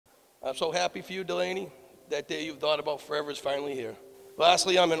I'm so happy for you, Delaney. That day you've thought about forever is finally here.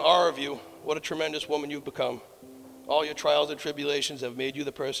 Lastly, I'm in awe of you. What a tremendous woman you've become. All your trials and tribulations have made you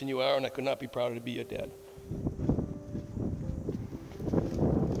the person you are, and I could not be prouder to be your dad.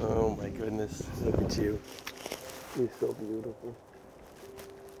 Oh my goodness, look at you. You're so beautiful.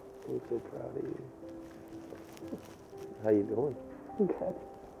 I'm so proud of you. How you doing? Good.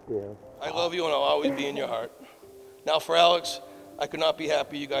 Yeah. I love you and I'll always be in your heart. Now for Alex, I could not be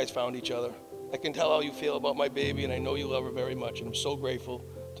happy you guys found each other. I can tell how you feel about my baby, and I know you love her very much, and I'm so grateful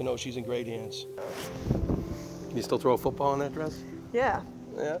to know she's in great hands. Can you still throw a football in that dress? Yeah.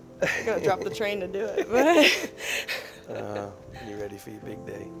 Yeah? I'm gonna drop the train to do it. You ready for your big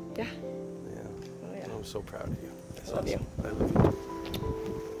day? Yeah. Yeah. Oh, yeah. I'm so proud of you. That's Love awesome. you. I love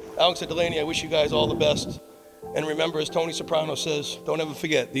you. Alex and Delaney, I wish you guys all the best. And remember, as Tony Soprano says, don't ever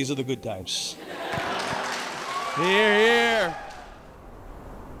forget, these are the good times. Here, here.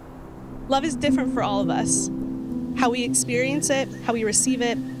 Love is different for all of us. How we experience it, how we receive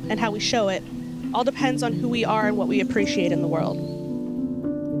it, and how we show it all depends on who we are and what we appreciate in the world.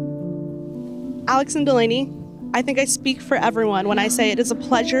 Alex and Delaney, I think I speak for everyone when I say it is a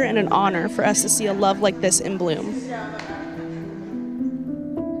pleasure and an honor for us to see a love like this in bloom.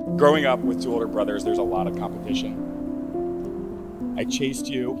 Growing up with two older brothers, there's a lot of competition. I chased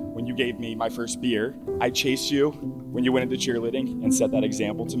you when you gave me my first beer. I chased you when you went into cheerleading and set that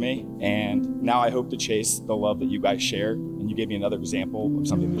example to me. And now I hope to chase the love that you guys share, and you gave me another example of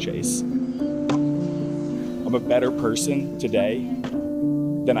something to chase. I'm a better person today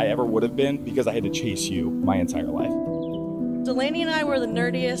than I ever would have been because I had to chase you my entire life. Delaney and I were the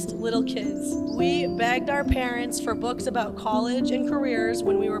nerdiest little kids. We begged our parents for books about college and careers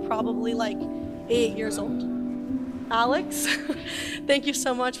when we were probably like 8 years old. Alex, thank you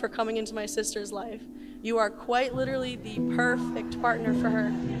so much for coming into my sister's life. You are quite literally the perfect partner for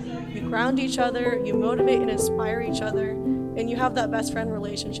her. You ground each other, you motivate and inspire each other, and you have that best friend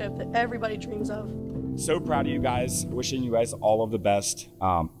relationship that everybody dreams of. So proud of you guys, wishing you guys all of the best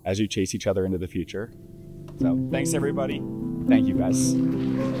as you chase each other into the future. So thanks everybody. Thank you guys.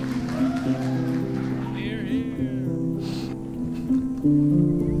 Here, here.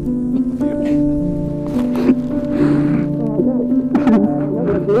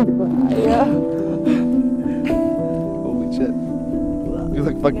 Yeah. Holy shit. You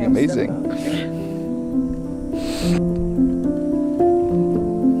look fucking amazing.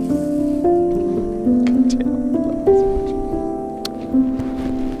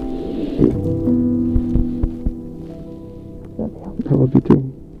 I love you too.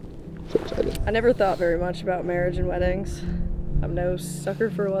 So excited. I never thought very much about marriage and weddings. I'm no sucker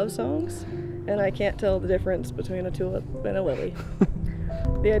for love songs, and I can't tell the difference between a tulip and a lily.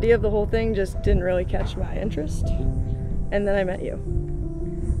 The idea of the whole thing just didn't really catch my interest, and then I met you.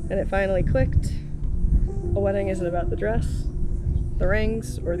 And it finally clicked. A wedding isn't about the dress, the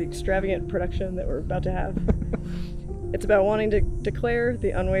rings, or the extravagant production that we're about to have. It's about wanting to declare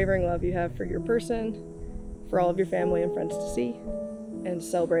the unwavering love you have for your person, for all of your family and friends to see, and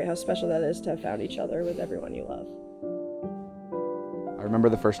celebrate how special that is to have found each other with everyone you love. I remember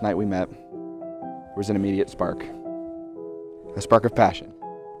the first night we met. There was an immediate spark. A spark of passion.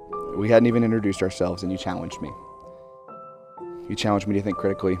 We hadn't even introduced ourselves and you challenged me. You challenged me to think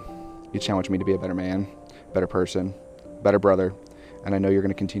critically. You challenged me to be a better man, better person, better brother, and I know you're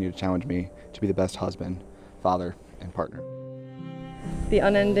going to continue to challenge me to be the best husband, father, and partner. The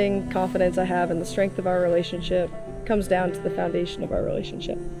unending confidence I have in the strength of our relationship comes down to the foundation of our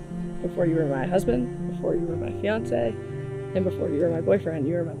relationship. Before you were my husband, before you were my fiance, and before you were my boyfriend,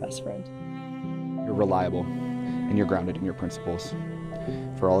 you were my best friend. You're reliable, and you're grounded in your principles.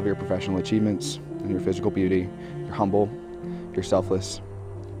 For all of your professional achievements and your physical beauty, you're humble, you're selfless,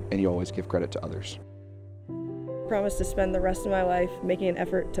 and you always give credit to others. I promise to spend the rest of my life making an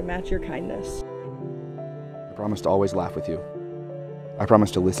effort to match your kindness. I promise to always laugh with you. I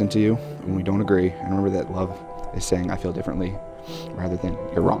promise to listen to you when we don't agree, and remember that love is saying I feel differently rather than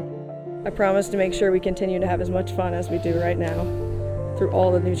you're wrong. I promise to make sure we continue to have as much fun as we do right now through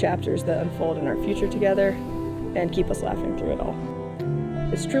all the new chapters that unfold in our future together and keep us laughing through it all.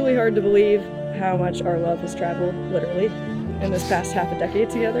 It's truly hard to believe how much our love has traveled, literally, in this past half a decade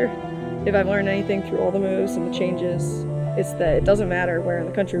together. If I've learned anything through all the moves and the changes, it's that it doesn't matter where in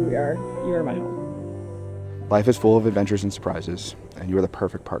the country we are, you are my home. Life is full of adventures and surprises, and you are the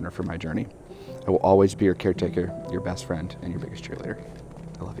perfect partner for my journey. I will always be your caretaker, your best friend, and your biggest cheerleader.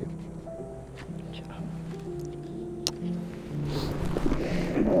 I love you.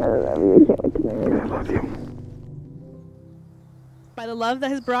 I love you. By the love that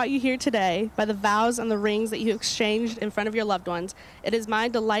has brought you here today, by the vows and the rings that you exchanged in front of your loved ones, it is my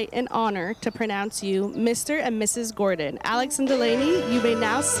delight and honor to pronounce you Mr. and Mrs. Gordon. Alex and Delaney, you may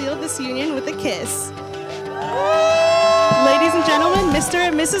now seal this union with a kiss. Ladies and gentlemen, Mr.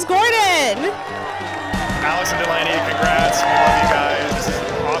 and Mrs. Gordon. Alex and Delaney, congrats. We love you guys. This is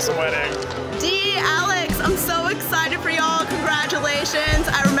an awesome wedding. D, Alex, I'm so excited for y'all. Congratulations.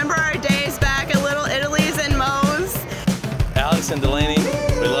 I remember our days back at Little Italy's and Moe's. Alex and Delaney,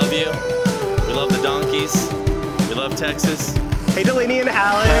 we love you. We love the donkeys. We love Texas. Hey Delaney and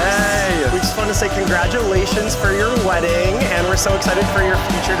Alex. Hey. We just want to say congratulations for your wedding, and we're so excited for your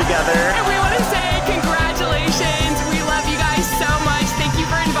future together. And we want to say congratulations. We love you guys so much. Thank you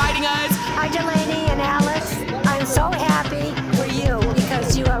for inviting us. Hi Delaney and Alex. I'm so happy for you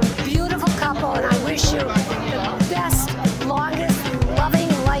because you are a beautiful couple, and I wish you the best, longest, loving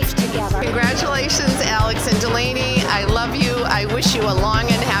life together. Congratulations, Alex and Delaney. I love you. I wish you a long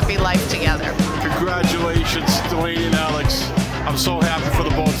and happy life together. Congratulations, Delaney and Alex. I'm so happy for the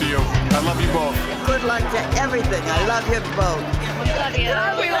both of you. I love you both. Good luck to everything. I love you both. We love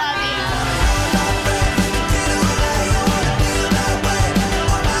you. We love you.